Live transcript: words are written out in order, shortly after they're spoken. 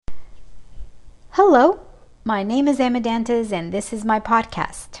Hello, my name is Emma Dantes and this is my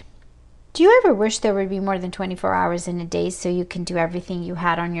podcast. Do you ever wish there would be more than 24 hours in a day so you can do everything you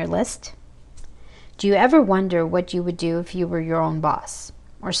had on your list? Do you ever wonder what you would do if you were your own boss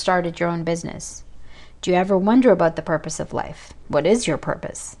or started your own business? Do you ever wonder about the purpose of life? What is your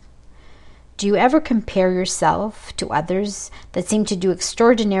purpose? Do you ever compare yourself to others that seem to do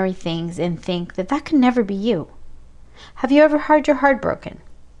extraordinary things and think that can never be you? Have you ever had your heart broken?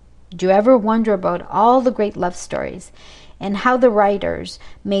 Do you ever wonder about all the great love stories and how the writers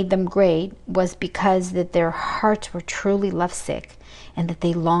made them great was because that their hearts were truly lovesick and that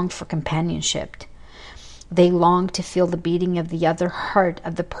they longed for companionship? They longed to feel the beating of the other heart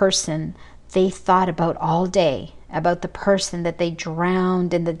of the person they thought about all day, about the person that they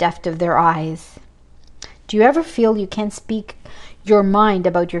drowned in the depth of their eyes. Do you ever feel you can't speak your mind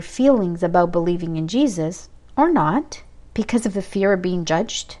about your feelings about believing in Jesus or not because of the fear of being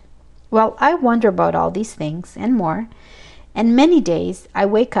judged? Well, I wonder about all these things and more, and many days I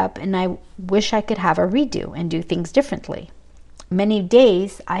wake up and I wish I could have a redo and do things differently. Many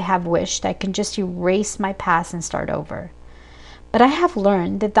days I have wished I can just erase my past and start over. But I have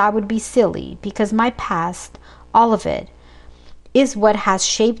learned that would be silly because my past, all of it, is what has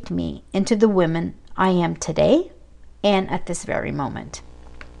shaped me into the woman I am today and at this very moment.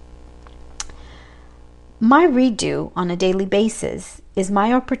 My redo on a daily basis is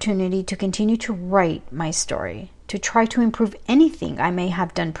my opportunity to continue to write my story, to try to improve anything I may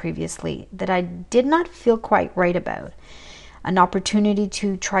have done previously that I did not feel quite right about. An opportunity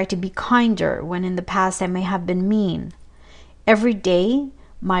to try to be kinder when in the past I may have been mean. Every day,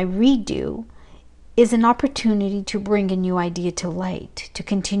 my redo is an opportunity to bring a new idea to light, to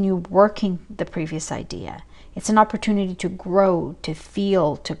continue working the previous idea. It's an opportunity to grow, to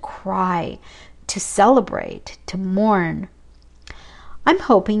feel, to cry, to celebrate, to mourn. I'm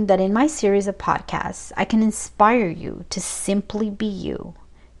hoping that in my series of podcasts, I can inspire you to simply be you,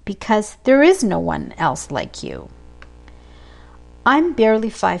 because there is no one else like you. I'm barely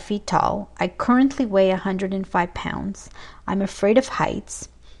 5 feet tall. I currently weigh 105 pounds. I'm afraid of heights,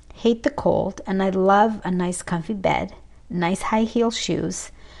 hate the cold, and I love a nice comfy bed, nice high heel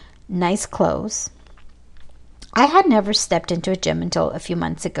shoes, nice clothes. I had never stepped into a gym until a few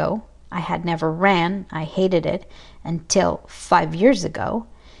months ago. I had never ran, I hated it, until 5 years ago.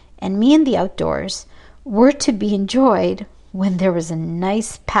 And me and the outdoors were to be enjoyed when there was a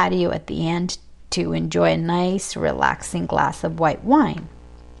nice patio at the end to enjoy a nice, relaxing glass of white wine.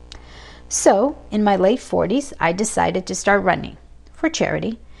 So, in my late 40s, I decided to start running for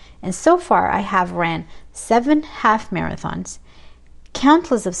charity. And so far, I have ran 7 half marathons,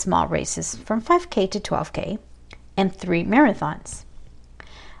 countless of small races from 5K to 12K, and 3 marathons.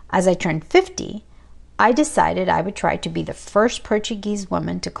 As I turned 50, I decided I would try to be the first Portuguese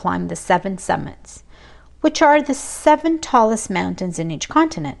woman to climb the 7 summits, which are the 7 tallest mountains in each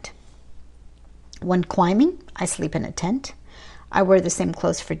continent. When climbing, I sleep in a tent. I wear the same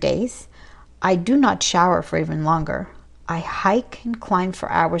clothes for days. I do not shower for even longer. I hike and climb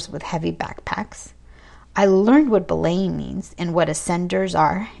for hours with heavy backpacks. I learned what belaying means and what ascenders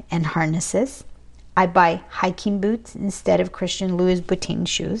are and harnesses. I buy hiking boots instead of Christian Louis Vuitton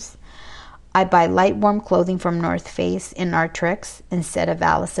shoes. I buy light warm clothing from North Face and Arc'teryx instead of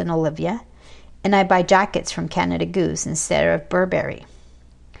Alice and Olivia. And I buy jackets from Canada Goose instead of Burberry.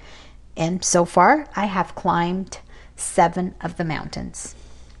 And so far, I have climbed 7 of the mountains.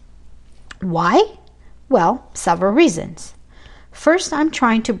 Why? Well, several reasons. First, I'm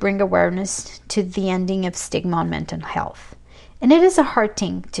trying to bring awareness to the ending of stigma on mental health. And it is a hard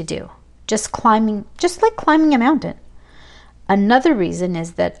thing to do. Just like climbing a mountain. Another reason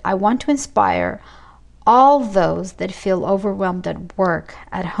is that I want to inspire all those that feel overwhelmed at work,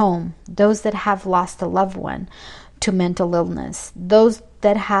 at home, those that have lost a loved one to mental illness, those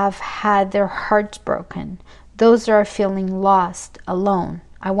that have had their hearts broken, those that are feeling lost, alone.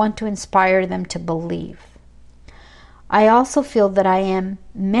 I want to inspire them to believe. I also feel that I am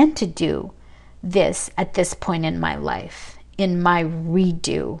meant to do this at this point in my life, in my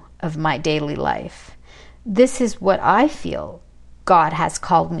redo of my daily life. This is what I feel God has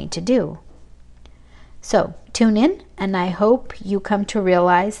called me to do. So tune in, and I hope you come to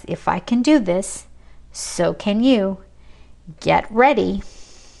realize if I can do this, so can you. Get ready.